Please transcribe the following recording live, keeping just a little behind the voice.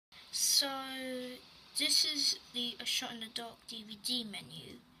So this is the A Shot in the Dark DVD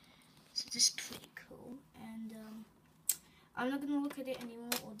menu. So this is pretty cool, and I'm not gonna look at it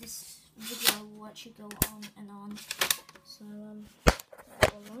anymore, or this video will actually go on and on. So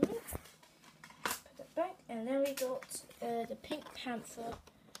put that back, and then we got the Pink Panther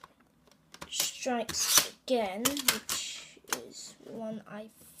Strikes Again, which is one I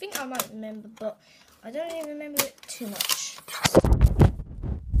think I might remember, but I don't even remember it too much.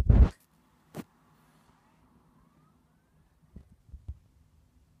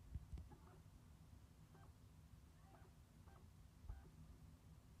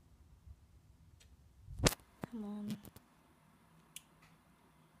 Come on.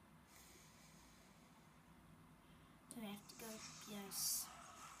 Do I have to go? Yes.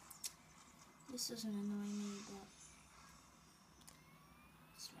 This doesn't annoy me, but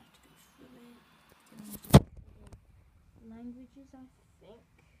just have to go through it. Then we have to go through the languages, I think.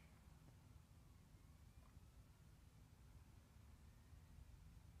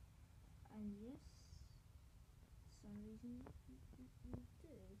 And yes, for some reason you do.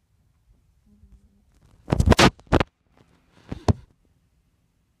 Hold on a minute.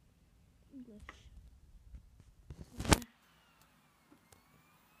 English.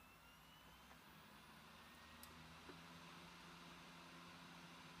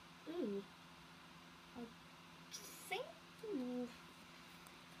 Ooh. I think.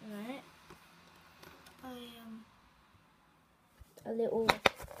 Alright. A little,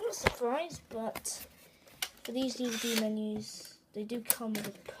 not surprised, but for these DVD menus, they do come with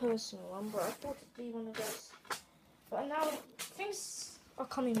a personal one, but I thought it'd be one of those. But now things are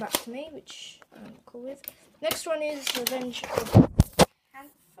coming back to me, which I'm cool with. Next one is Revenge of the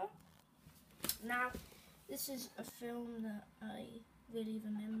Panther. Now, this is a film that I really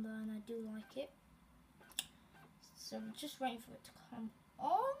remember, and I do like it. So I'm just waiting for it to come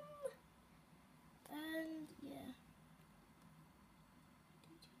on, and yeah.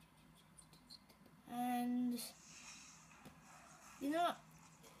 And you know,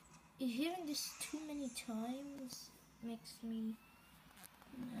 hearing this too many times makes me,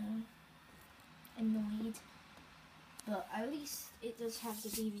 annoyed. But at least it does have the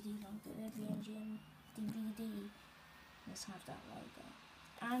DVD logo. Every MGM DVD does have that logo.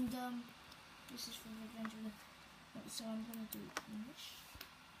 And this is for Revenge of the. So I'm gonna do English.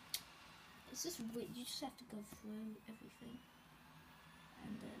 It's just weird. You just have to go through everything,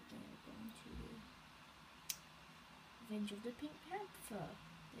 and then we're going to Revenge of the Pink Panther.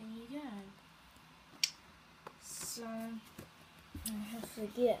 There you go. So I have to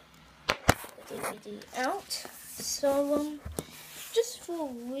get the DVD out. So just for a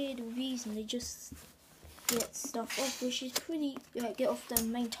weird reason, they just get stuff off, which is pretty. Get off the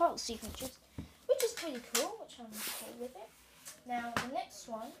main title sequences, which is pretty cool. Which I'm cool with it. Now the next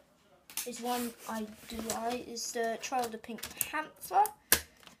one is one I do like. Is the Trial of the Pink Panther. So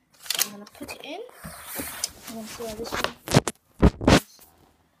I'm gonna put it in. I'm gonna see how this one.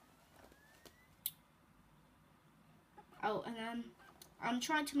 Oh, and I'm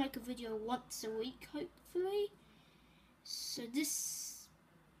trying to make a video once a week, hopefully. So this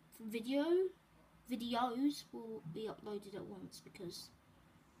videos will be uploaded at once, because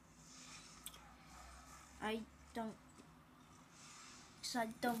I don't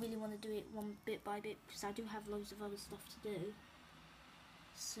really want to do it one bit by bit, because I do have loads of other stuff to do.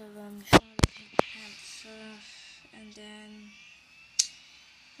 So Panther, and then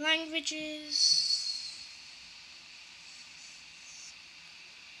languages.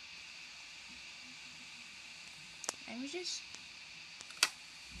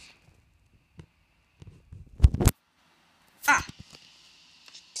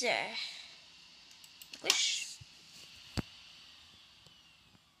 There. English.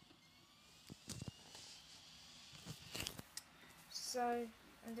 So,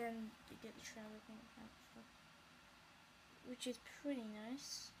 and then you get the Trial of Pink Panther, which is pretty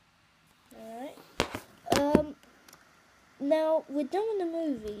nice. Alright. Now we're done with the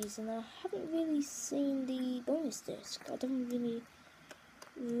movies, and I haven't really seen the bonus disc. I don't really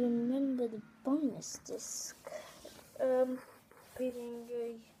remember the bonus disc. I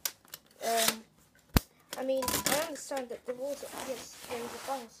mean, I understand that there was a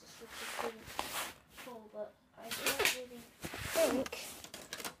bonus disc, which is pretty cool, but I don't really think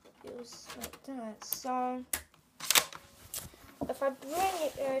it was like that. So if I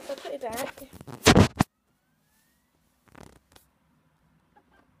put it back.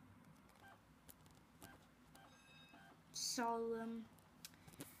 So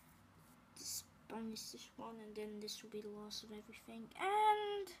this bonus this one, and then this will be the last of everything,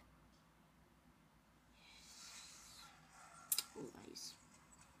 and always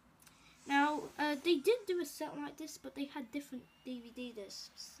They did do a set like this, but they had different DVD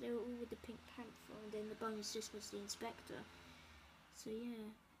discs. They were all with the Pink Panther, and then the bonus disc was the Inspector. So yeah.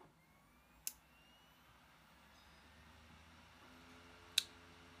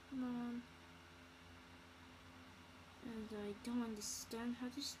 Come on. And I don't understand how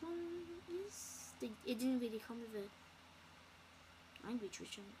this one is. It didn't really come with a language,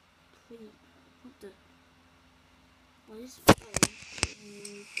 which I'm pretty... What the... What is it?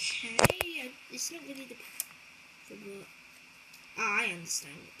 Okay, it's not really the word. I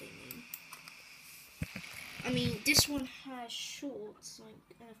understand what they mean. I mean, this one has shorts,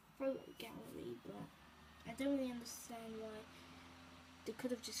 like a photo gallery, but I don't really understand why they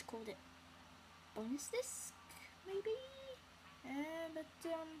could have just called it bonus disc, maybe?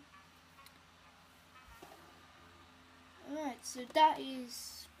 Alright, so that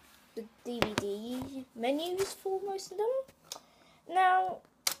is the DVD menus for most of them. Now,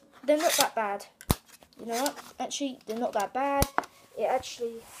 they're not that bad. You know what? Actually, they're not that bad. It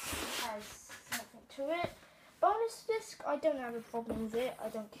actually has something to it. Bonus disc, I don't have a problem with it. I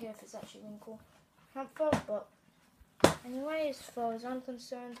don't care if it's actually Winkle Panther, but anyway, as far as I'm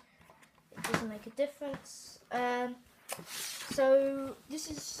concerned, it doesn't make a difference. So this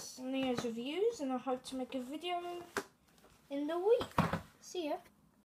is Neo's reviews, and I hope to make a video in the week. See ya.